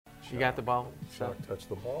You got the ball? Shock, touch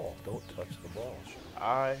the ball. Don't touch the ball.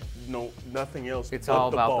 I know nothing else. It's but all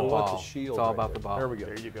the about ball. the ball. It's a shield It's all right about there. the ball. There we go.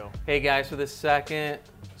 There you go. Hey guys, for the second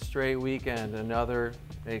straight weekend, another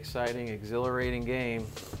exciting, exhilarating game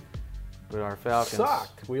with our Falcons.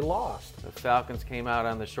 Sucked. We lost. The Falcons came out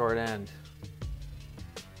on the short end.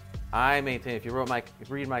 I maintain, if you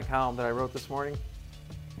read my column that I wrote this morning,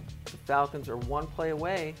 the Falcons are one play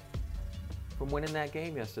away from winning that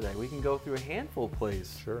game yesterday. We can go through a handful of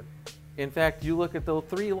plays. Sure. In fact, you look at the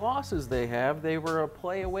 3 losses they have, they were a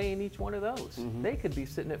play away in each one of those. Mm-hmm. They could be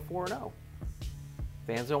sitting at 4-0.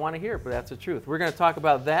 Fans don't want to hear it, but that's the truth. We're going to talk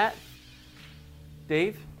about that.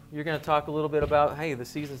 Dave, you're going to talk a little bit about, hey, the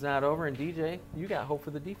season's not over, and DJ, you got hope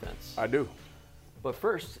for the defense. I do. But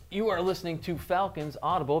first, you are listening to Falcons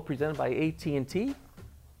Audible, presented by AT&T.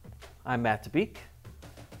 I'm Matt Tabik,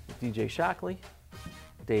 DJ Shockley,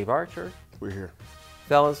 Dave Archer. We're here.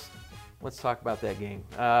 Fellas, let's talk about that game.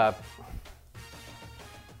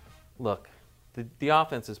 Look, the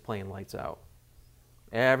offense is playing lights out.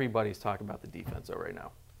 Everybody's talking about the defense though right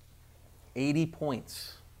now. 80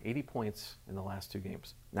 points. 80 points in the last 2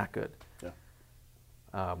 games. Not good.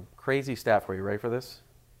 Yeah. Crazy stat for you. Ready for this?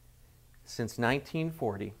 Since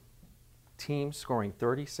 1940, teams scoring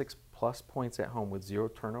 36-plus points at home with 0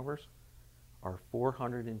 turnovers are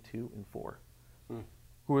 402-4.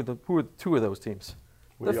 Who are 2 of those teams?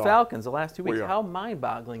 The Falcons, the last 2 weeks. How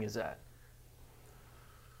mind-boggling is that?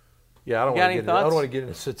 Yeah, I don't thoughts? want to get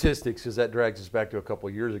into statistics because that drags us back to a couple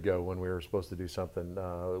of years ago when we were supposed to do something.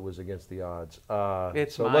 It was against the odds.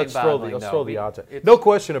 It's so mind-boggling. let's throw the odds out. No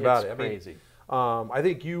question about it. It's crazy. I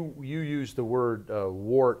think you used the word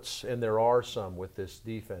warts, and there are some with this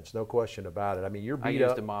defense. No question about it. I mean, you're beat up.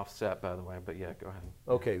 I used them offset, by the way, but yeah, go ahead.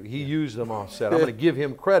 Okay, he used them offset. I'm going to give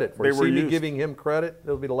him credit for it. They were See me used. giving him credit?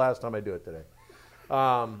 It'll be the last time I do it today.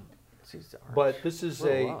 But this is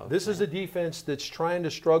a defense that's trying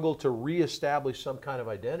to struggle to reestablish some kind of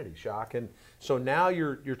identity, Shock. And so now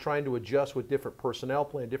you're trying to adjust with different personnel,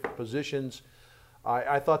 playing different positions.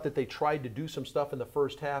 I thought that they tried to do some stuff in the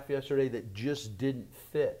first half yesterday that just didn't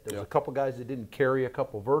fit. There was a couple guys that didn't carry a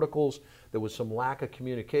couple verticals. There was some lack of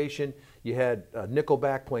communication. You had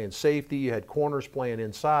nickelback playing safety. You had corners playing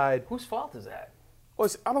inside. Whose fault is that? Well,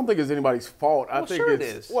 I don't think it's anybody's fault. I Well, think sure it's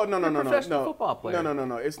it is. Well, no, You're a professional football player.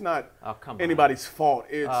 No. It's not Oh, come on. anybody's fault.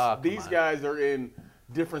 It's Come these on. guys are in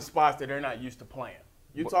different spots that they're not used to playing.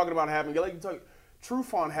 You're talking about having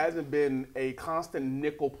Trufant hasn't been a constant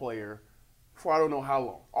nickel player for I don't know how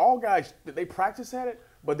long. All guys, they practice at it,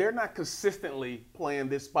 but they're not consistently playing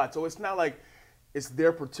this spot. So it's not like it's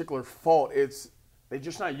their particular fault. They're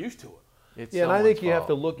just not used to it. It's Yeah, and I think someone's you have to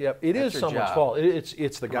fault. look. It That's is your someone's job. fault.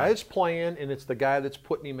 It's the guy that's playing, and it's the guy that's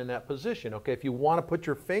putting him in that position. Okay, if you want to put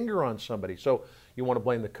your finger on somebody, so you want to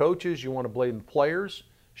blame the coaches, you want to blame the players,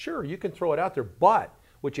 sure, you can throw it out there. But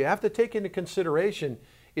what you have to take into consideration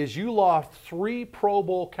is you lost 3 Pro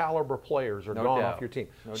Bowl caliber players are No gone doubt. off your team.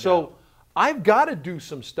 No So doubt. I've got to do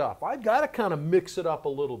some stuff. I've got to kind of mix it up a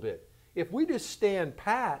little bit. If we just stand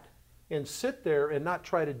pat and sit there and not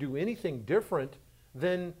try to do anything different,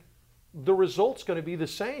 then the result's going to be the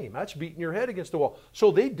same. That's beating your head against the wall. So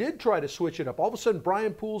they did try to switch it up. All of a sudden,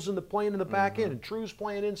 Brian Poole's playing in the back end, and True's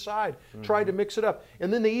playing inside, tried to mix it up.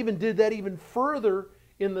 And then they even did that even further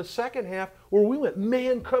in the second half where we went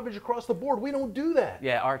man coverage across the board. We don't do that.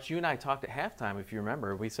 Yeah, Arch, you and I talked at halftime, if you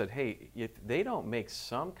remember. We said, hey, if they don't make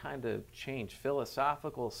some kind of change,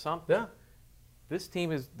 philosophical something, Yeah. this team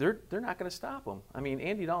they're not going to stop them. I mean,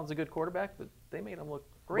 Andy Dalton's a good quarterback, but they made him look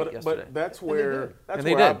great yesterday. But that's where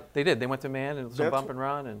They did. They went to man and some That's- bump and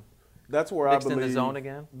run and That's where mixed I in believe the zone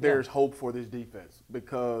again. there's hope for this defense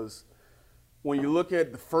because when you look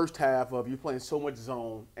at the first half of you playing so much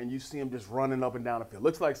zone and you see them just running up and down the field,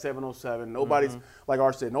 looks like 707. Nobody's like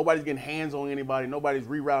Art said, nobody's getting hands on anybody. Nobody's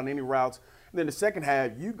rerouting any routes. And then the second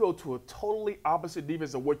half, you go to a totally opposite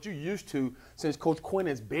defense of what you used to since Coach Quinn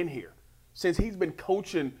has been here. Since he's been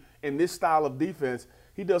coaching in this style of defense,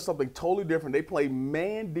 he does something totally different. They play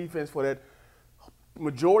man defense for that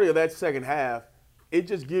majority of that second half. It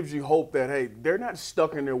just gives you hope that, hey, they're not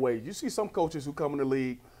stuck in their ways. You see some coaches who come in the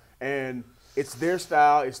league and it's their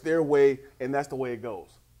style, it's their way, and that's the way it goes.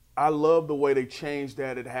 I love the way they changed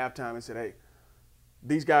that at halftime and said, hey,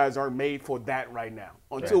 these guys aren't made for that right now.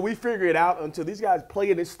 Until we figure it out, until these guys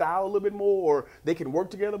play in this style a little bit more or they can work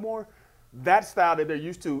together more, that style that they're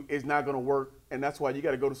used to is not going to work, and that's why you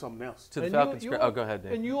got to go to something else. to the And Falcons. you- Oh, go ahead,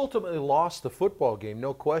 Dave. And you ultimately lost the football game,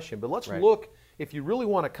 no question. But let's look, if you really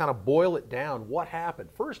want to kind of boil it down, what happened?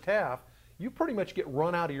 First half, you pretty much get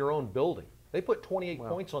run out of your own building. They put 28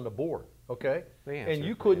 points on the board, okay? They And answered,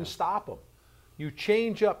 you couldn't yeah. stop them. You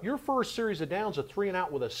change up. Your first series of downs, a 3 and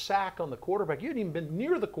out with a sack on the quarterback. You hadn't even been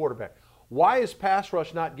near the quarterback. Why is pass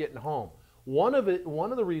rush not getting home? One of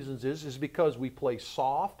the reasons is because we play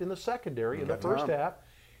soft in the secondary in the first half,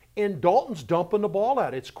 and Dalton's dumping the ball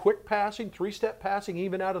out. It's quick passing, 3-step passing,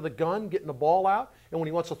 even out of the gun, getting the ball out. And when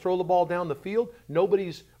he wants to throw the ball down the field,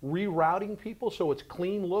 nobody's rerouting people, so it's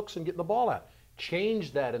clean looks and getting the ball out.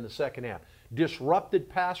 Change that in the second half. Disrupted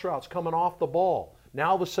pass routes coming off the ball.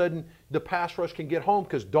 Now all of a sudden, the pass rush can get home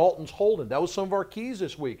because Dalton's holding. That was some of our keys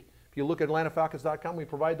this week. If you look at AtlantaFalcons.com, we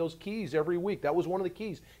provide those keys every week. That was one of the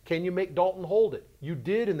keys. Can you make Dalton hold it? You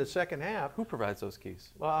did in the second half. Who provides those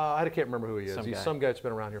keys? I can't remember who he is. He's some guy that's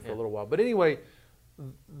been around here for a little while. But anyway,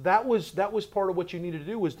 that was part of what you needed to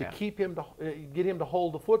do, was to keep him get him to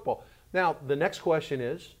hold the football. Now the next question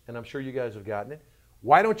is, and I'm sure you guys have gotten it,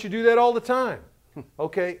 why don't you do that all the time?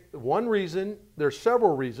 Okay, one reason. There's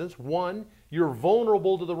several reasons. One, you're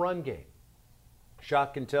vulnerable to the run game.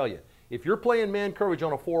 Shock can tell you. If you're playing man coverage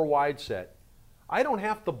on a 4-wide set, I don't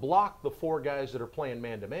have to block the 4 guys that are playing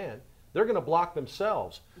man-to-man. They're going to block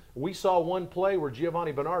themselves. We saw one play where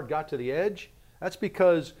Giovanni Bernard got to the edge. That's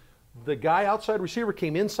because the guy outside receiver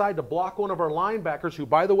came inside to block one of our linebackers, who,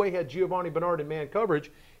 by the way, had Giovanni Bernard in man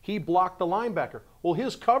coverage. He blocked the linebacker. Well,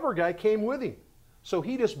 his cover guy came with him. So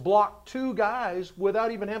he just blocked 2 guys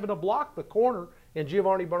without even having to block the corner, and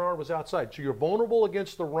Giovanni Bernard was outside. So you're vulnerable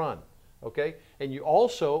against the run. Okay, and you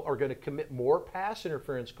also are going to commit more pass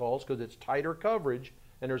interference calls because it's tighter coverage,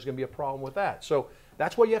 and there's going to be a problem with that. So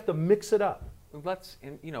that's why you have to mix it up.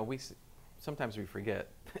 Sometimes we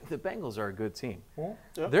forget the Bengals are a good team.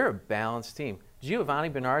 Yeah. They're a balanced team. Giovanni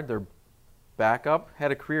Bernard, their backup,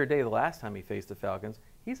 had a career day the last time he faced the Falcons.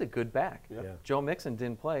 He's a good back. Yeah. Joe Mixon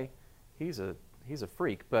didn't play. He's a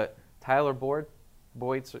freak. But Tyler Eifert,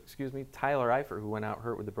 who went out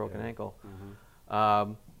hurt with a broken ankle.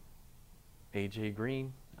 A.J.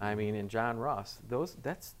 Green, and John Ross.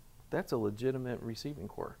 That's a legitimate receiving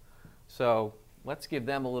core. So let's give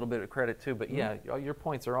them a little bit of credit too. But yeah, your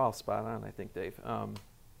points are all spot on, I think, Dave.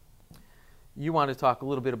 You want to talk a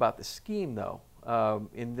little bit about the scheme, though.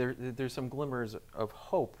 And there's some glimmers of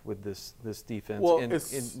hope with this defense. Well,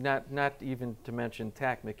 and not even to mention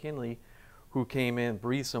Tack McKinley, who came in,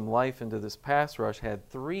 breathed some life into this pass rush, had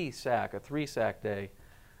a 3-sack day,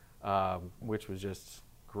 which was just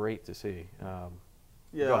great to see.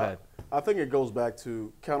 Go ahead. I think it goes back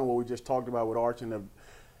to kind of what we just talked about with Arch, and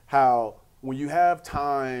how when you have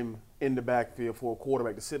time in the backfield for a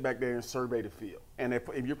quarterback to sit back there and survey the field, and if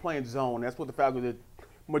you're playing zone, that's what the Falcons did.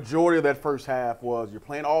 Majority of that first half was you're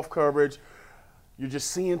playing off coverage, you're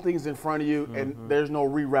just seeing things in front of you, and there's no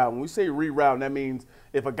reroute. When we say reroute, that means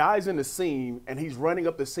if a guy's in the seam and he's running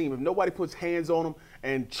up the seam, if nobody puts hands on him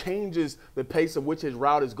and changes the pace of which his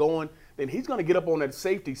route is going, then he's going to get up on that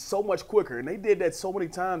safety so much quicker. And they did that so many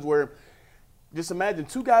times where, just imagine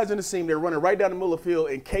 2 guys in the seam, they're running right down the middle of the field,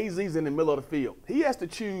 and KZ's in the middle of the field. He has to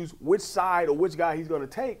choose which side or which guy he's going to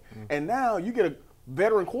take. And now you get a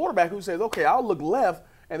veteran quarterback who says, okay, I'll look left,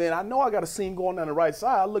 and then I know I got a seam going down the right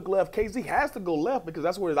side. I look left. KZ has to go left because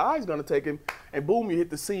that's where his eye's going to take him. And boom, you hit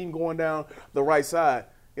the seam going down the right side.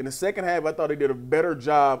 In the second half, I thought they did a better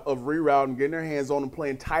job of rerouting, getting their hands on him,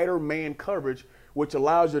 playing tighter man coverage, which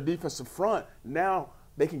allows your defensive front, now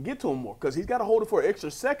they can get to him more because he's got to hold it for an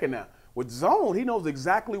extra second now. With zone, he knows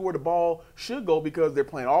exactly where the ball should go because they're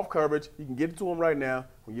playing off coverage. You can get it to him right now.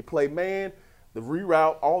 When you play man, the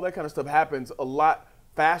reroute, all that kind of stuff happens a lot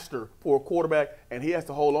faster for a quarterback, and he has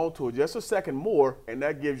to hold on to it just a second more, and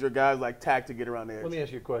that gives your guys like Tack to get around the edge. Let me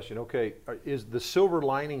ask you a question. Okay, is the silver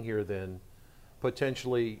lining here then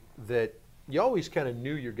potentially that you always kind of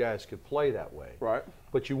knew your guys could play that way, right?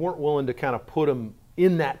 But you weren't willing to kind of put them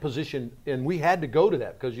in that position, and we had to go to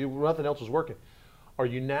that because nothing else was working. Are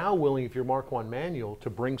you now willing, if you're Marquand Manuel, to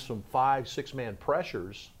bring some 5-6 man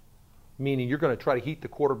pressures, meaning you're going to try to heat the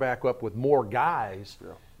quarterback up with more guys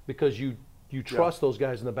because you trust those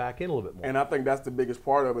guys in the back end a little bit more? And I think that's the biggest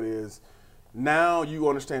part of it is now you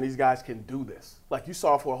understand these guys can do this. Like you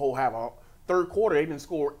saw for a whole half, third quarter, they didn't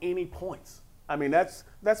score any points.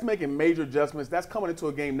 That's making major adjustments. That's coming into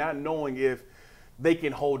a game not knowing if they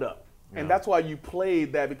can hold up. And that's why you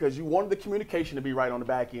played that, because you wanted the communication to be right on the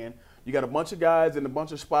back end. You got a bunch of guys in a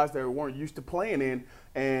bunch of spots that weren't used to playing in,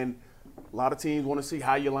 and a lot of teams want to see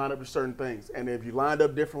how you line up to certain things. And if you lined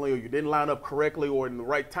up differently or you didn't line up correctly or in the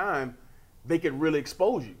right time, they could really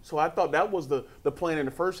expose you. So I thought that was the plan in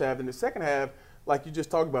the first half. In the second half, like you just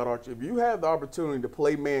talked about, Archie, if you have the opportunity to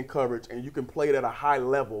play man coverage and you can play it at a high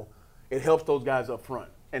level, it helps those guys up front.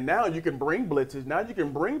 And now you can bring blitzes. Now you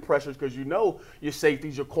can bring pressures because you know your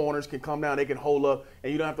safeties, your corners can come down, they can hold up,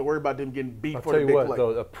 and you don't have to worry about them getting beat for the big play. I'll tell you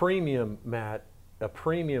what, though, a premium, Matt, a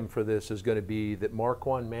premium for this is going to be that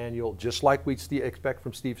Marquand Manuel, just like we expect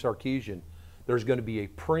from Steve Sarkisian, there's going to be a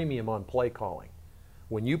premium on play calling.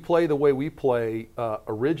 When you play the way we play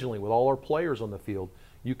originally with all our players on the field,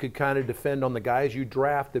 you could kind of defend on the guys you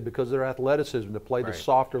drafted because of their athleticism to play the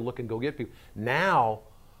softer look and go get people. Now,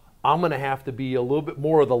 I'm going to have to be a little bit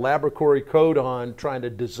more of the laboratory code on trying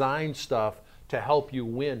to design stuff to help you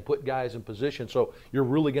win, put guys in position. So you're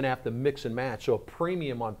really going to have to mix and match. So a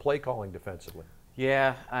premium on play calling defensively.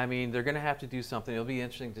 Yeah, I mean, they're going to have to do something. It'll be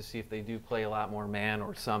interesting to see if they do play a lot more man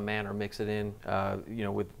or some man or mix it in,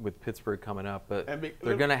 with Pittsburgh coming up. But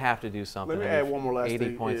they're going to have to do something. Let me add one more last 80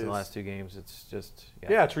 thing points in the last 2 games. It's just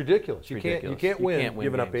yeah, it's ridiculous. It's you ridiculous. Can't win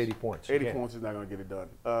giving games. up 80 points. 80 points is not going to get it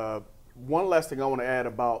done. One last thing I want to add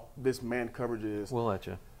about this man coverage we'll let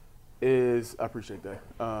you. I appreciate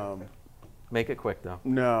that. Make it quick though.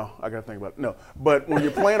 No, I got to think about it. No, but when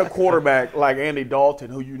you're playing a quarterback like Andy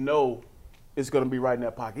Dalton, who you know is going to be right in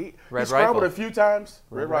that pocket. He scrambled a few times.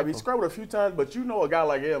 He scrambled a few times, but you know a guy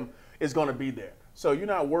like him is going to be there. So you're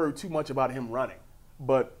not worried too much about him running.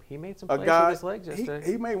 But he made some plays with his legs yesterday.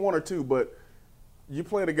 He made 1 or 2, but you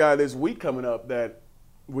playing a guy this week coming up that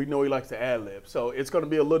we know he likes to ad-lib. So it's going to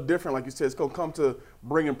be a little different. Like you said, it's going to come to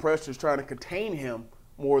bringing pressures, trying to contain him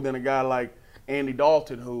more than a guy like Andy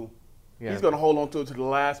Dalton who he's going to hold on to it to the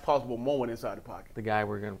last possible moment inside the pocket. The guy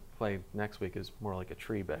we're going to play next week is more like a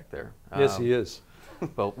tree back there. Yes, he is.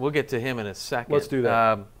 But we'll get to him in a second. Let's do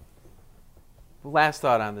that. Last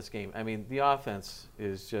thought on this game. I mean, the offense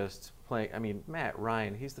is just playing. I mean, Matt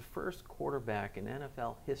Ryan, he's the first quarterback in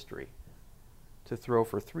NFL history to throw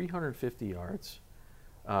for 350 yards,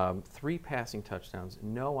 3 passing touchdowns,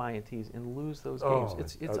 no INTs, and lose those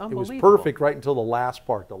games. It's unbelievable. It was perfect right until the last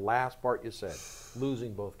part. The last part you said,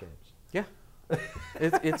 losing both games. Yeah.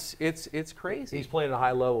 It's crazy. He's playing at a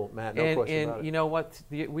high level, Matt, no question about it. And you know what?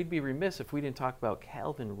 We'd be remiss if we didn't talk about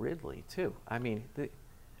Calvin Ridley, too. I mean, the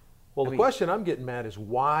question I'm getting, Matt, is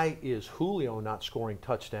why is Julio not scoring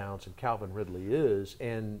touchdowns and Calvin Ridley is?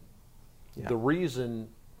 And the reason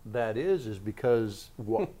that is because,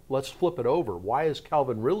 let's flip it over. Why is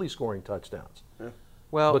Calvin Ridley scoring touchdowns? Yeah.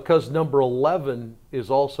 Well, because number 11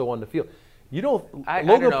 is also on the field.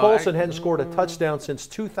 Logan Paulson hadn't scored a touchdown since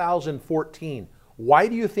 2014. Why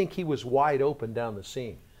do you think he was wide open down the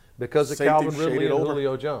seam? Because of Calvin Ridley and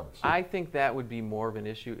Julio Jones. I think that would be more of an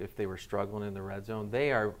issue if they were struggling in the red zone.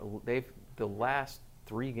 The last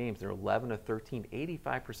 3 games, they're 11 of 13,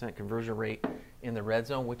 85% conversion rate in the red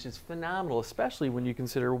zone, which is phenomenal, especially when you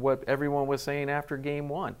consider what everyone was saying after game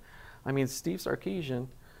 1. I mean, Steve Sarkisian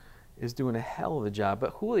is doing a hell of a job.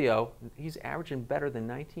 But Julio, he's averaging better than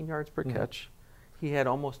 19 yards per catch. He had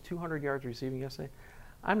almost 200 yards receiving yesterday.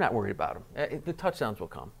 I'm not worried about him. The touchdowns will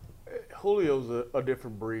come. Julio's a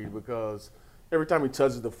different breed because every time he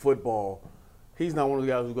touches the football, he's not one of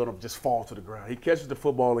the guys who's going to just fall to the ground. He catches the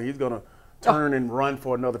football and he's going to turn and run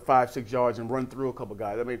for another 5-6 yards and run through a couple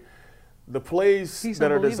guys. I mean, the plays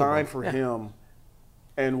that are designed for him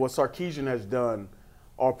and what Sarkisian has done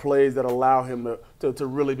are plays that allow him to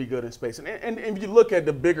really be good in space. And if you look at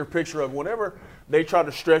the bigger picture of whenever they try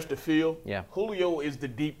to stretch the field, Julio is the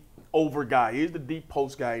deep over guy. He's the deep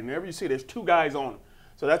post guy. And whenever you see there's 2 guys on him.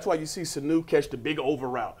 So that's why you see Sanu catch the big over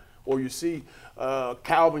route. Or you see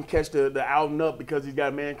Calvin catch the out and up because he's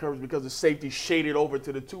got man coverage because the safety shaded over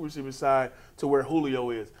to the 2 receiver side to where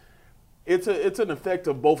Julio is. It's an effect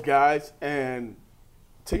of both guys, and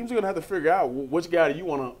teams are going to have to figure out which guy do you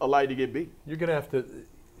want to allow to get beat. You're going to have to.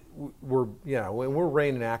 When we're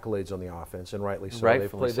raining accolades on the offense, and rightly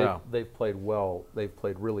so. They've played well. They've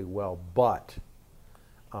played really well. But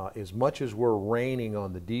as much as we're raining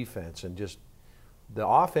on the defense, and just the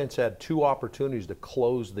offense had 2 opportunities to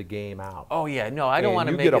close the game out. Oh yeah, no, I don't want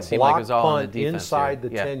to make it seem like it was all on the defense inside the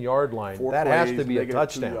 10-yard line. 4 that plays, has to be a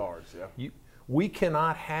touchdown. 2 yards, We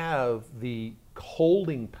cannot have the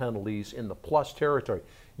holding penalties in the plus territory.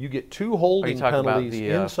 You get 2 holding penalties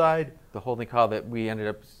inside. The holding call that we ended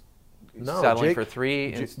up settling for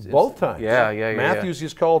 3 both times. Yeah. Matthews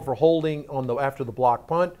is called for holding after the block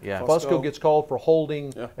punt. Yeah. Fusco gets called for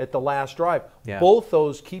holding at the last drive. Yeah. Both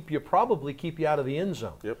those probably keep you out of the end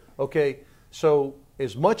zone. Yep. Okay, so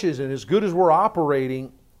as much as and as good as we're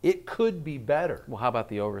operating, it could be better. Well, how about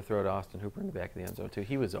the overthrow to Austin Hooper in the back of the end zone too?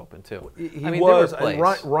 He was open too. He was. There were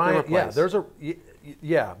plays. Ryan,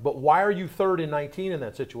 but why are you 3rd and 19 in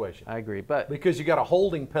that situation? I agree, but because you got a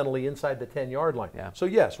holding penalty inside the 10-yard line. Yeah. So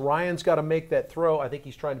yes, Ryan's got to make that throw. I think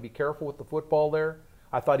he's trying to be careful with the football there.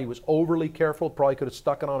 I thought he was overly careful. Probably could have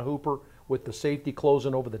stuck it on Hooper with the safety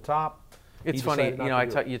closing over the top. It's funny, I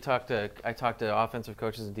talk to offensive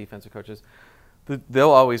coaches and defensive coaches. They'll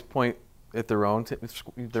always point at their own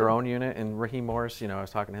unit. And Raheem Morris, I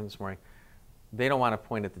was talking to him this morning. They don't want to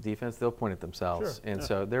point at the defense; they'll point at themselves. Sure. And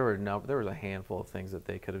so there was a handful of things that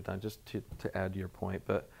they could have done, just to add to your point.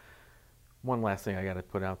 But one last thing I got to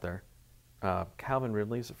put out there: Calvin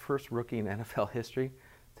Ridley's the first rookie in NFL history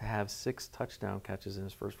to have 6 touchdown catches in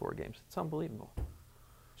his first 4 games. It's unbelievable.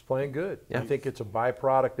 He's playing good. Yeah. I think it's a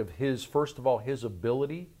byproduct of first of all, his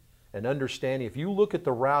ability and understanding. If you look at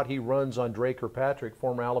the route he runs on Drake Kirkpatrick,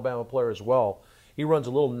 former Alabama player as well, he runs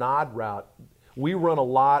a little nod route. We run a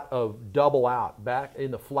lot of double out, back in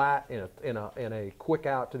the flat, in a quick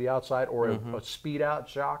out to the outside, or a speed out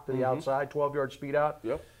shock to the outside, 12-yard speed out.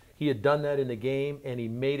 Yep. He had done that in the game, and he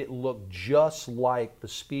made it look just like the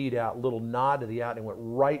speed out, little nod to the out, and went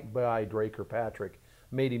right by Drake Kirkpatrick.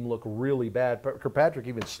 Made him look really bad. Kirkpatrick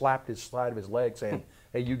even slapped his side of his leg, saying,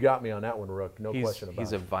 "Hey, you got me on that one, Rook. No question about it."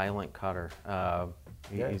 He's a violent cutter.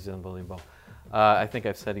 He's unbelievable. I think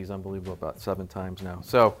I've said he's unbelievable about 7 times now.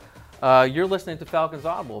 So you're listening to Falcons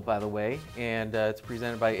Audible, by the way, and it's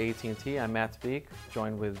presented by AT&T. I'm Matt Speak,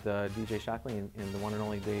 joined with DJ Shockley and the one and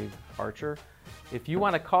only Dave Archer. If you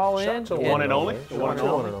want to call in, The one and only. He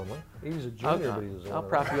was a junior, but he was I'll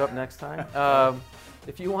prop you up next time.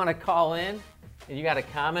 If you want to call in and you got a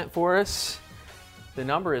comment for us, the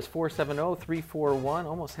number is 470-341.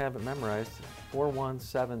 Almost have it memorized.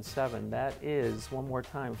 4177. That is, one more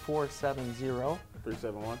time, 470-341.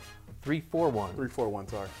 371. 341. 341.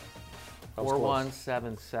 Sorry. I was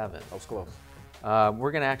 4177. I was close.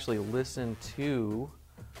 We're going to actually listen to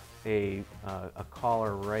a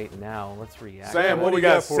caller right now. Let's react. Sam, what do we you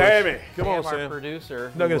got? got for us? Sammy. Come on, Our Sam.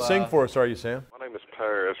 producer. Not going to who, sing for us, are you, Sam? My name is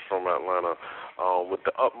Paris from Atlanta. With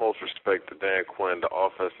the utmost respect to Dan Quinn, the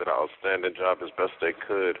offense did an outstanding job as best they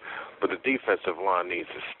could, but the defensive line needs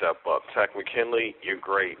to step up. Tack McKinley, you're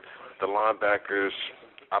great. The linebackers,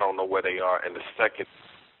 I don't know where they are. And the second,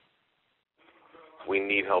 we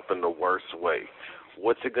need help in the worst way.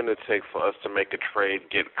 What's it going to take for us to make a trade,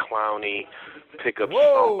 get Clowney, pick up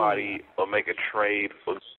somebody, or make a trade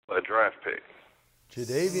or a draft pick?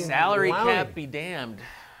 Jadeveon Salary Clowney. cap be damned.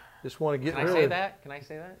 Just want to get Can I rid say of that? Can I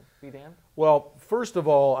say that? Be damned. Well, first of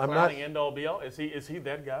all, I'm not. End all be all. Is he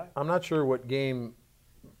that guy? I'm not sure what game,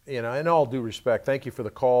 in all due respect, thank you for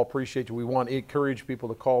the call. Appreciate you. We want to encourage people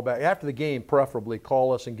to call back. After the game, preferably,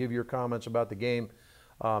 call us and give your comments about the game.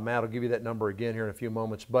 Matt will give you that number again here in a few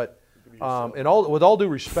moments. But with all due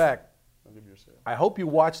respect, I hope you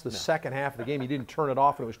watched the second half of the game. You didn't turn it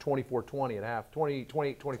off and it was 24-20 at half, 24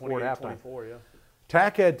 at halftime. 24, yeah.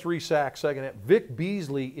 Tack had 3 sacks second half. Vic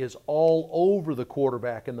Beasley is all over the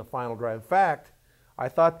quarterback in the final drive. In fact, I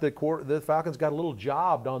thought the Falcons got a little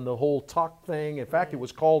jobbed on the whole tuck thing. In fact, it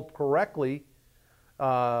was called correctly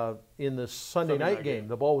in the Sunday night game.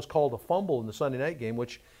 The ball was called a fumble in the Sunday night game,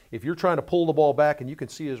 which if you're trying to pull the ball back and you can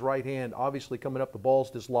see his right hand obviously coming up, the ball's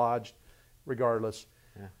dislodged regardless.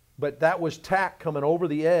 Yeah. But that was Tack coming over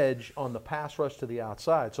the edge on the pass rush to the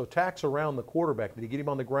outside. So Tack's around the quarterback. Did he get him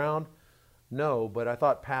on the ground? No, but I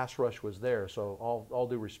thought pass rush was there. So all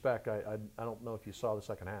due respect, I don't know if you saw the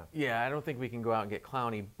second half. Yeah, I don't think we can go out and get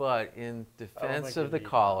Clowney, but in defense of the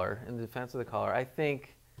caller, I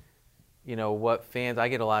think, what fans, I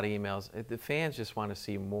get a lot of emails. The fans just want to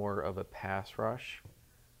see more of a pass rush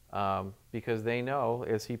because they know,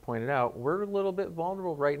 as he pointed out, we're a little bit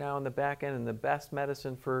vulnerable right now in the back end, and the best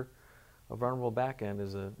medicine for a vulnerable back end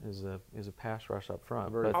is a pass rush up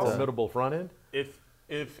front. Very formidable front end.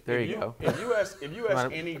 If you go. If you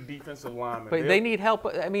ask any defensive lineman, but they need help.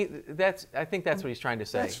 I mean, I think that's what he's trying to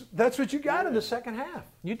say. That's what you got in the second half.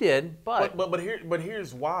 You did, but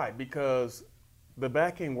here's why, because the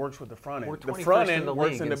back end works with the front end. We're The front end in the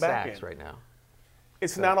works league in the back end right now.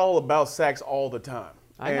 It's not all about sacks all the time.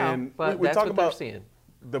 I know, and but we that's talk what about they're seeing.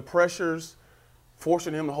 The pressures,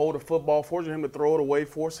 forcing him to hold the football, forcing him to throw it away,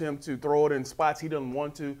 forcing him to throw it in spots he doesn't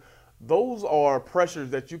want to. Those are pressures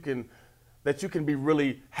that you can be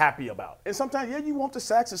really happy about. And sometimes, you want the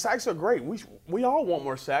sacks. The sacks are great. We all want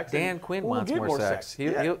more sacks. Dan Quinn wants more sacks.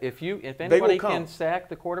 If They anybody will come. can sack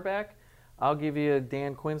the quarterback, I'll give you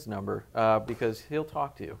Dan Quinn's number because he'll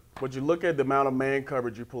talk to you. But you look at the amount of man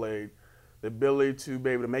coverage you played, the ability to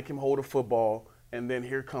be able to make him hold a football, and then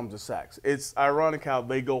here comes the sacks. It's ironic how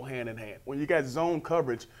they go hand in hand. When you got zone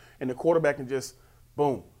coverage and the quarterback can just,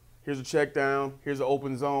 boom, here's a check down, here's an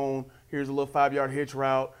open zone, here's a little 5-yard hitch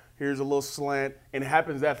route, here's a little slant, and it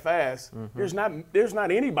happens that fast. Mm-hmm. There's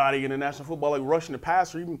not anybody in the National Football League rushing the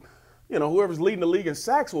passer. Even whoever's leading the league in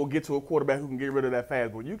sacks will get to a quarterback who can get rid of that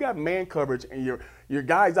fast. But you got man coverage and your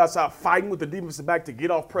guys outside fighting with the defensive back to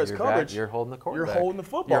get off press coverage. You're holding the quarterback. You're holding the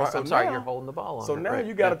football. You're holding the ball on. So now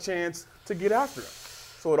you got a chance to get after him.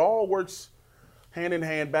 So it all works hand in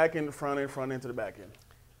hand, back in the front end, front end to the back end.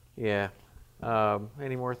 Yeah.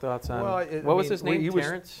 Any more thoughts on Well, was his name?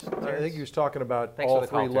 Terrence? I think he was talking about Thanks for all the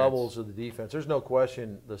call, three Terrence. levels of the defense. There's no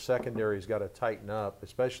question the secondary's got to tighten up,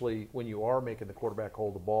 especially when you are making the quarterback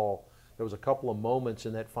hold the ball. There was a couple of moments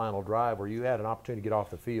in that final drive where you had an opportunity to get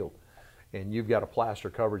off the field, and you've got to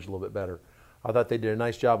plaster coverage a little bit better. I thought they did a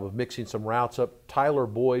nice job of mixing some routes up. Tyler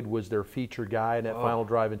Boyd was their featured guy in that final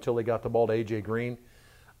drive until they got the ball to A.J. Green.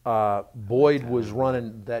 Boyd was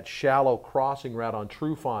running that shallow crossing route on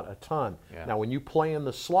Trufant a ton. Yeah. Now, when you play in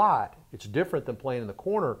the slot, it's different than playing in the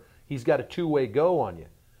corner. He's got a two-way go on you.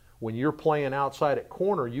 When you're playing outside at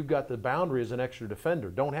corner, you've got the boundary as an extra defender.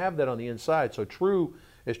 Don't have that on the inside. So True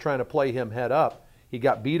is trying to play him head up. He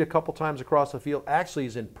got beat a couple times across the field. Actually,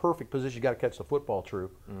 he's in perfect position. You got to catch the football, True.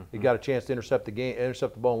 He got a chance to intercept the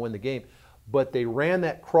ball and win the game. But they ran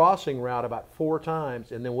that crossing route about 4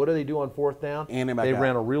 times, and then what do they do on 4th down? They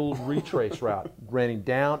ran a real retrace route, ran him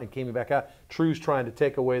down and came back out. True's trying to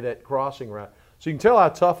take away that crossing route. So you can tell how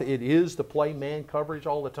tough it is to play man coverage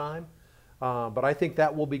all the time. But I think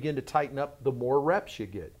that will begin to tighten up the more reps you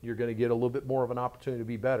get. You're going to get a little bit more of an opportunity to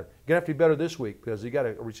be better. You're going to have to be better this week because you got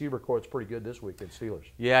a receiver core that's pretty good this week at Steelers.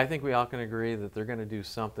 Yeah, I think we all can agree that they're going to do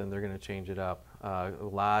something. They're going to change it up. A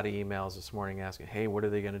lot of emails this morning asking, hey, what are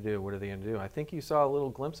they going to do? What are they going to do? I think you saw a little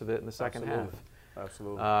glimpse of it in the second half.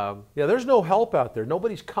 Absolutely. Yeah, there's no help out there.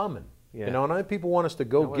 Nobody's coming. Yeah. You know, and I know people want us to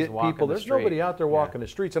go Nobody's get walking people. the There's street. nobody out there walking Yeah.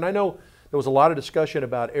 the streets. And I know there was a lot of discussion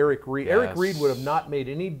about Eric Reed. Yes. Eric Reed would have not made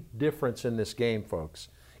any difference in this game, folks.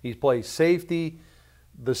 He plays safety.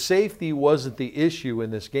 The safety wasn't the issue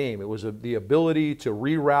in this game. It was the ability to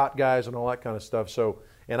reroute guys and all that kind of stuff. So,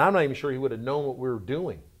 and I'm not even sure he would have known what we were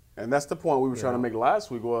doing. And that's the point we were trying to make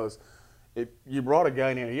last week was if you brought a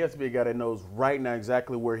guy in here, he has to be a guy that knows right now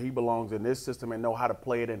exactly where he belongs in this system and know how to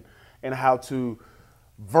play it and how to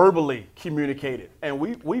verbally communicate it. And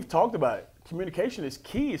we've talked about it. Communication is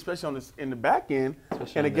key, especially on this in the back end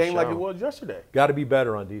in a game like it was yesterday. Got to be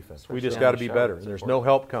better on defense. We just on got the to be show. better. And there's no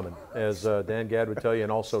help coming, as Dan Gadd would tell you,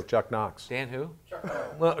 and also Chuck Knox. Dan who?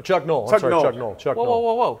 Well, Chuck Noll. Chuck I'm sorry, Noll. Chuck Noll. Chuck Whoa, Noll.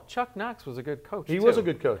 whoa, whoa, whoa. Chuck Knox was a good coach, He too. was a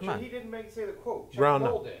good coach. Come on. He didn't say the quote. Chuck Brown Noll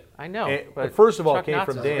Noll. did. I know. And, but first of all, Chuck it came Knox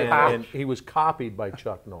from is a good Dan, coach. and he was copied by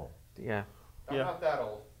Chuck Noll. Yeah. I'm not that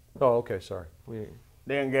old. Oh, okay, sorry.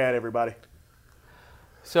 Dan Gadd, everybody.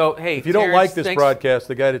 So, hey, If you don't Terrence, like this thanks- broadcast,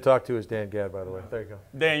 the guy to talk to is Dan Gadd, by the way. There you go.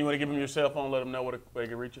 Dan, you want to give him your cell phone, let him know where they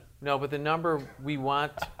can reach you? No, but the number we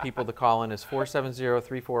want people to call in is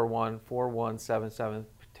 470-341-4177.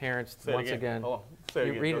 Terrence, Say it once again. Hold on. Say it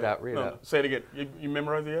You again. read Go it ahead. out, read it No, out. Say it again. You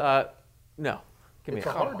memorize it yet? No. Give me It's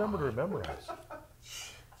a hard number to memorize. All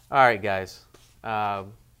right, guys.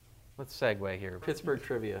 Let's segue here. Pittsburgh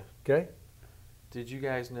trivia. Okay? Did you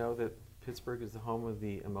guys know that Pittsburgh is the home of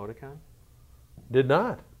the emoticon? Did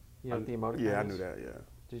not. You know what the emoticon Yeah, I is? knew that, yeah.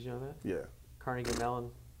 Did you know that? Yeah, Carnegie Mellon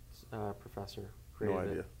professor created no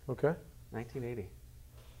idea. it. Okay. 1980.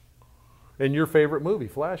 And your favorite movie,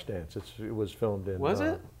 Flashdance, it was filmed in. Was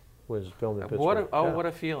it? Was filmed in Pittsburgh. What a, oh, Yeah. what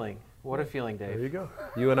a feeling. What a feeling, Dave. There you go.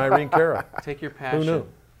 You and Irene Cara. Take your passion. knew?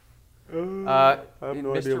 I have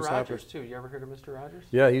no idea Mr. what's Rogers, happening. too. You ever heard of Mr. Rogers?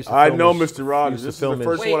 Yeah, he used to I film know his- Mr. Rogers. he used This to is the film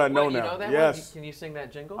first his- one I know you now. know that Yes. one? Can you sing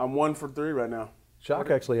that jingle? I'm 1 for 3 right now. Chuck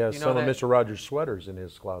actually has You know some of that- Mr. Rogers' sweaters in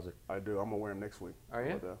his closet. I do. I'm going to wear them next week. Are you?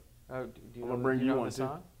 How about Oh, do you I'm know, gonna bring do you know one, the too.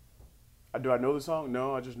 song? that? Do I know the song?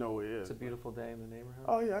 No, I just know who it is. It's a beautiful day in the neighborhood.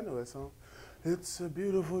 Oh, yeah, I know that song. It's a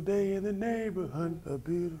beautiful day in the neighborhood, a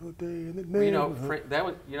beautiful day in the Well, you know, neighborhood.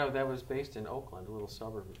 that was based in Oakland, a little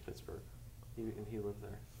suburb of Pittsburgh. And he lived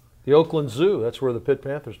there. The Oakland Zoo, that's where the Pitt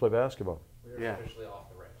Panthers play basketball. We're Yeah. officially off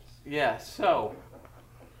the rails. Yeah. So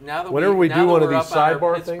now that Whenever we now do that one of we're these up on our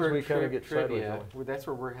sidebar things, Pittsburgh we kinda get sideways, trivia. don't That's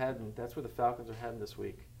where we're heading. That's where the Falcons are heading this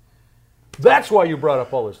week. That's why you brought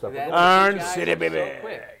up all this stuff. That- Iron you guys City, are baby. So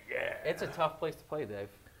quick. It's a tough place to play, Dave.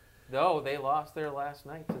 Though they lost their last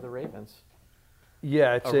night to the Ravens.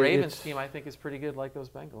 Yeah, it's A Ravens it's- team I think is pretty good, like those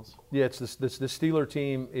Bengals. Yeah, it's the Steeler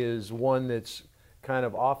team is one that's kind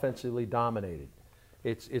of offensively dominated.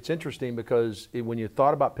 It's interesting because when you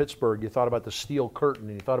thought about Pittsburgh, you thought about the steel curtain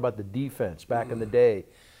and you thought about the defense back in the day.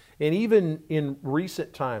 And even in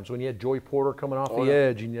recent times when you had Joey Porter coming off the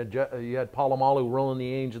edge and you had Palomalu rolling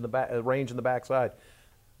the range in the backside,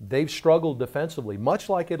 they've struggled defensively, much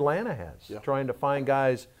like Atlanta has, trying to find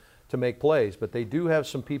guys to make plays. But they do have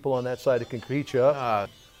some people on that side that can beat you up.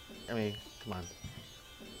 I mean, come on.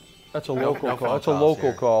 That's a local no call. phone That's a calls local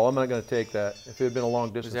here. call. I'm not going to take that. If it had been a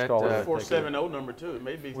long distance that, call, I would uh, have taken it. 470 number, too. It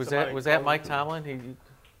may be Was somebody that calling Mike too. Tomlin?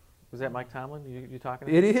 Was that Mike Tomlin you talking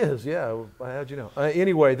It about? is, yeah. How'd you know?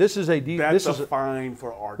 Anyway, this is a That's a fine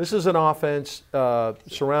for Archer. This is an offense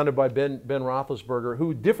surrounded by Ben Roethlisberger,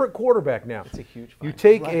 who different quarterback now. It's a huge You find.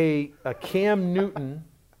 take a Cam Newton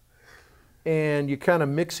and you kind of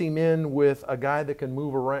mix him in with a guy that can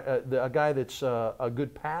move around, a guy that's a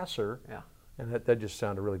good passer. Yeah. And that just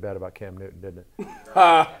sounded really bad about Cam Newton, didn't it?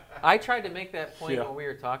 I tried to make that point Yeah. when we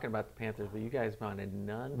were talking about the Panthers, but you guys wanted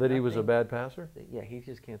none. That he was a nothing. bad passer? Yeah, he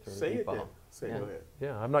just can't throw the Say deep it ball. then. Say Yeah. go ahead.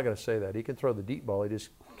 Yeah, I'm not going to say that. He can throw the deep ball. He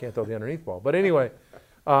just can't throw the underneath ball. But anyway,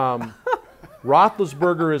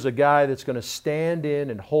 Roethlisberger is a guy that's going to stand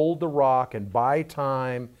in and hold the rock and buy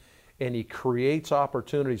time, and he creates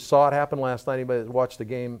opportunities. Saw it happen last night. Anybody that watched the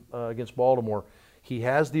game against Baltimore, he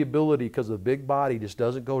has the ability, because of the big body, just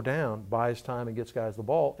doesn't go down, buys time and gets guys the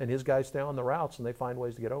ball, and his guys stay on the routes and they find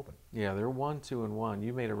ways to get open. Yeah, they're 1-2-1.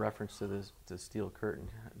 You made a reference to this to Steel Curtain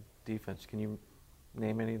defense. Can you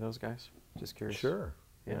name any of those guys? Just curious. Sure.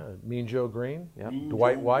 Yeah. Yeah. Mean Joe Green, Yep.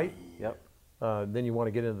 Dwight White. Yep. Then you want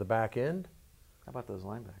to get into the back end. How about those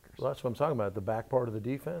linebackers? Well, that's what I'm talking about, the back part of the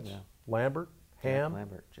defense. Yeah. Lambert, Jack Ham,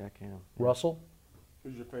 Lambert, Jack Ham. Yeah. Russell.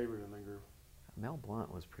 Who's your favorite in that group? Mel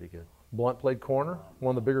Blount was pretty good. Blunt played corner,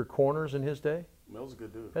 one of the bigger corners in his day. Mel's a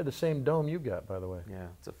good dude. Had the same dome you got, by the way. Yeah,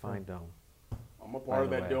 it's a fine dome. I'm a By part of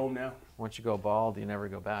the that way. dome now. Once you go bald, you never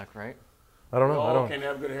go back, right? I don't know. I Oh, don't. can't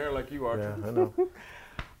have good hair like you, Archer. Yeah, I know.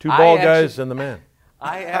 Two I bald actually- guys and the man.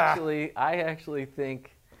 I actually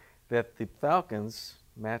think that the Falcons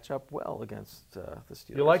match up well against the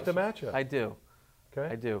Steelers. You like the matchup? I do.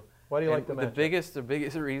 Okay. I do. Why do you like And the matchup? The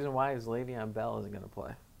biggest reason why is Le'Veon Bell isn't going to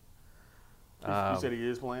play. You said he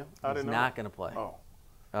is playing? I He's didn't know. not going to play. Oh.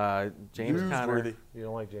 James Conner. Newsworthy. You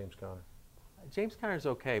don't like James Conner. James Conner's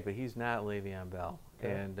okay, but he's not Le'Veon Bell.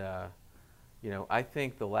 Okay. And, I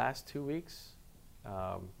think the last 2 weeks,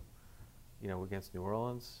 against New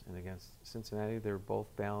Orleans and against Cincinnati, they're both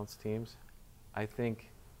balanced teams. I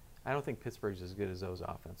don't think Pittsburgh's as good as those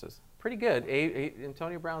offenses. Pretty good.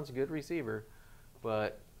 Antonio Brown's a good receiver,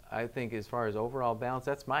 but I think as far as overall balance,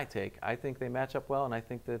 that's my take. I think they match up well, and I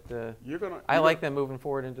think that I like them moving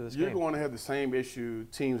forward into this You're game. going to have the same issue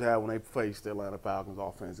teams have when they face the Atlanta Falcons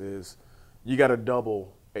offense is you got to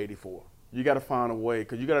double 84. You got to find a way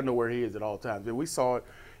because you got to know where he is at all times. And we saw it.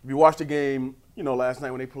 If you watched the game, last night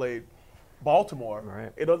when they played Baltimore,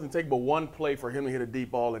 Right. it doesn't take but one play for him to hit a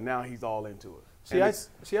deep ball, and now he's all into it.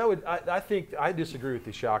 I think I disagree with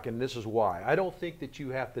you, Shock, and this is why. I don't think that you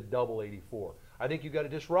have to double 84. I think you got to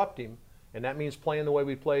disrupt him, and that means playing the way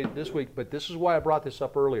we played this week. But this is why I brought this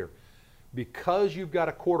up earlier. Because you've got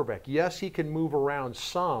a quarterback, yes, he can move around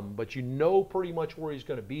some, but you know pretty much where he's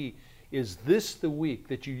going to be. Is this the week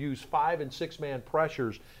that you use 5- and 6-man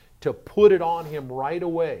pressures to put it on him right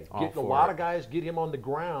away? Get a lot of guys, get him on the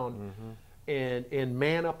ground, and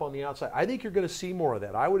man up on the outside. I think you're going to see more of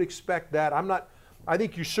that. I would expect that. I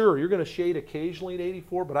think you're going to shade occasionally at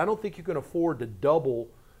 84, but I don't think you can afford to double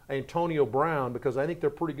Antonio Brown because I think they're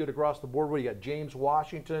pretty good across the board. You got James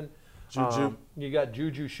Washington. Juju. You got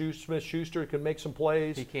Juju Smith-Schuster can make some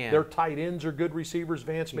plays. He can. Their tight ends are good receivers.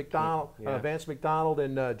 Vance McDonald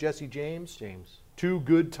and Jesse James. Two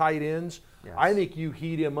good tight ends. Yes. I think you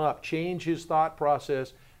heat him up, change his thought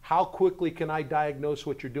process. How quickly can I diagnose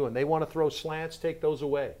what you're doing? They want to throw slants, take those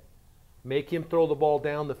away. Make him throw the ball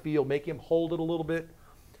down the field. Make him hold it a little bit.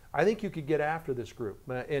 I think you could get after this group.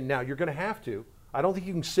 And now you're going to have to. I don't think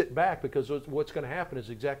you can sit back because what's going to happen is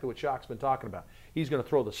exactly what Shock's been talking about. He's going to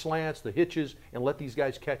throw the slants, the hitches, and let these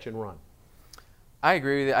guys catch and run. I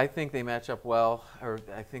agree with you. I think they match up well, or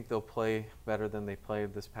I think they'll play better than they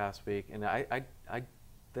played this past week. And that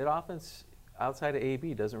offense outside of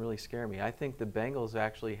AB doesn't really scare me. I think the Bengals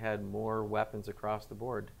actually had more weapons across the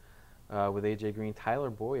board with A.J. Green. Tyler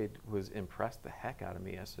Boyd impressed the heck out of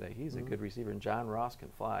me yesterday. He's a good receiver, and John Ross can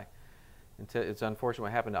fly. It's unfortunate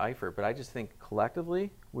what happened to Eifert, but I just think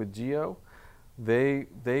collectively with Gio,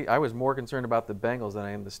 I was more concerned about the Bengals than I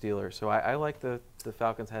am the Steelers. So I like the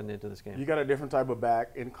Falcons heading into this game. You got a different type of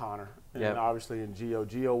back in Connor, and Yep. obviously in Gio.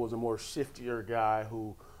 Gio was a more shiftier guy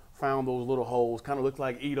who found those little holes, kind of looked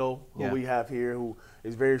like Ito, who we have here, who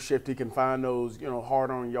is very shifty, can find those,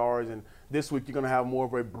 hard-on yards. And this week you're going to have more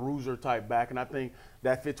of a bruiser type back, and I think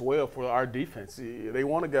that fits well for our defense. They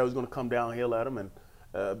want a guy who's going to come downhill at them, and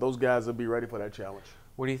those guys will be ready for that challenge.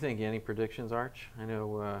 What do you think? Any predictions, Arch? I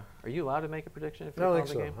know. Are you allowed to make a prediction if I you're don't calling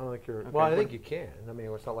think so. the game? I don't think you're. Okay. Well, I think you can. I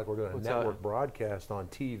mean, it's not like we're doing a What's network that? broadcast on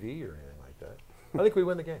TV or anything like that. I think we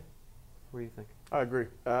win the game. What do you think? I agree.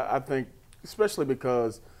 I think, especially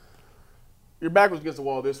because, Your back was against the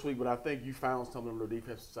wall this week, but I think you found something on the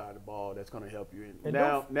defensive side of the ball that's going to help you. And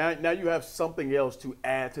Now you have something else to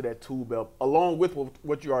add to that tool belt along with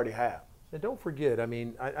what you already have. And don't forget, I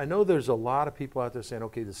mean, I know there's a lot of people out there saying,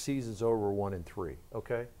 okay, the season's over, we're 1-3,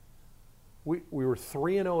 okay? We were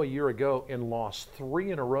 3-0 a year ago and lost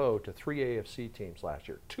 3 in a row to 3 AFC teams last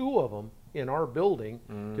year. 2 of them in our building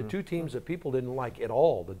to 2 teams that people didn't like at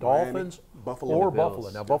all, the Dolphins Buffalo, or the Bills.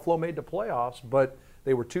 Buffalo. Now, Buffalo made the playoffs, but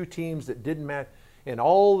they were 2 teams that didn't match. And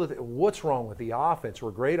all of what's wrong with the offense?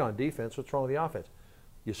 We're great on defense. What's wrong with the offense?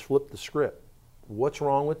 You flip the script. What's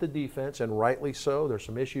wrong with the defense? And rightly so. There's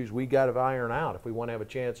some issues we got to iron out if we want to have a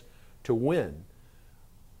chance to win.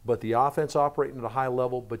 But the offense operating at a high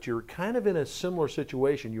level, but you're kind of in a similar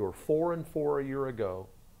situation. You were 4-4 a year ago.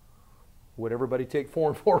 Would everybody take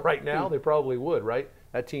 4-4 right now? They probably would, right?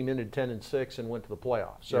 That team ended 10-6 and went to the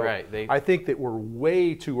playoffs. So You're right. I think that we're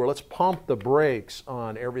way too, or let's pump the brakes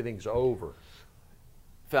on everything's over.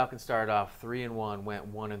 Falcons started off 3-1,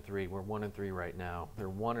 went 1-3. We're 1-3 right now. They're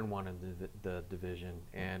 1-1 in the division.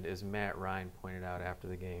 And as Matt Ryan pointed out after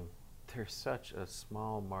the game, there's such a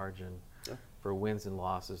small margin for wins and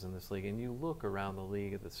losses in this league. And you look around the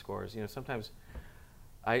league at the scores. You know, sometimes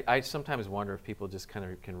I sometimes wonder if people just kind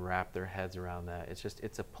of can wrap their heads around that.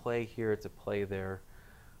 It's a play here, it's a play there,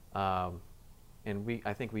 and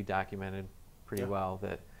I think we documented pretty well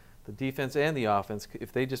that the defense and the offense,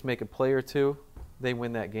 if they just make a play or two, they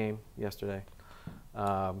win that game yesterday.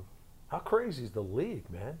 How crazy is the league,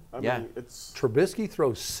 man? I mean, it's Trubisky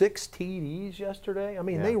throws 6 TDs yesterday. I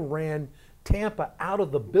mean, they ran Tampa out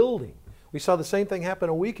of the building. We saw the same thing happen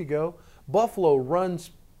a week ago. Buffalo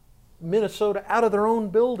runs Minnesota out of their own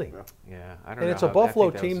building. Yeah, I don't know. And it's a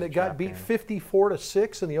Buffalo team that got beat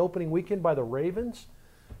 54-6 in the opening weekend by the Ravens.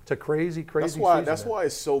 It's a crazy season. That's why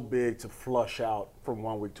it's so big to flush out from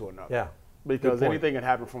one week to another. Yeah. Because anything can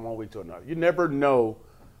happen from one week to another. You never know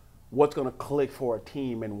what's going to click for a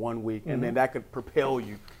team in 1 week, and then that could propel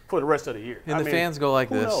you for the rest of the year. And the fans go like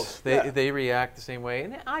who this. knows? They react the same way,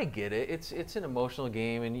 and I get it. It's an emotional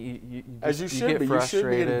game, and you as you just, should get be.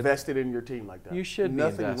 frustrated. You should be invested in your team like that. You should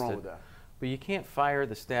Nothing be invested. wrong with that. But you can't fire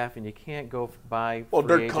the staff, and you can't go buy Well, free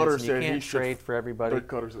Dirk agents, Cutter and you said can't he should trade for everybody. Dirk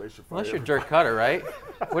Cutter said they should fire Unless you're everybody. Dirk Cutter, right?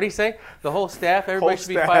 What do you say? The whole staff, everybody Whole should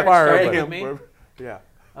be staff, fired. fire starting everybody. with me.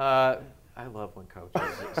 Yeah. I love when coaches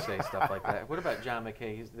say stuff like that. What about John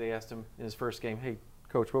McKay? They asked him in his first game, "Hey,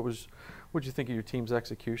 coach, what'd you think of your team's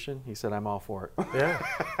execution?" He said, "I'm all for it."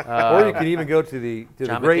 Yeah. Or you could even go to the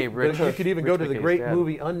John great. McKay, You could even go to the McKay's great dad.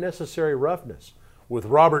 movie Unnecessary Roughness with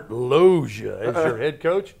Robert Loggia as your head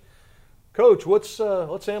coach. Coach, let's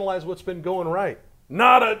analyze what's been going right.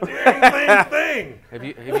 Not a dang thing. Have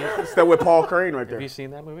you It's that with Paul Crane right there. have you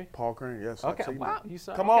seen that movie? Paul Crane, yes. Okay, I've seen wow, that. you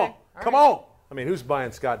saw. Come okay. on, come on. I mean, who's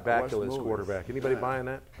buying Scott watched Bakula as movies. quarterback? Anybody buying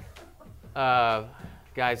that?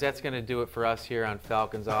 Guys, that's going to do it for us here on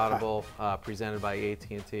Falcons Audible, presented by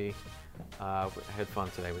AT&T. I had fun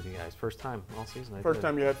today with you guys. First time all season. I First did.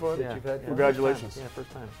 time you had fun? Yeah. You've had fun? Congratulations. Yeah,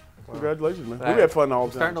 first time. Congratulations, man. But We had fun all I'm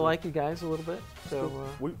the time. starting to too. like you guys a little bit. So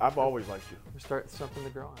I've always liked you. we're starting something to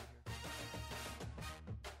grow on.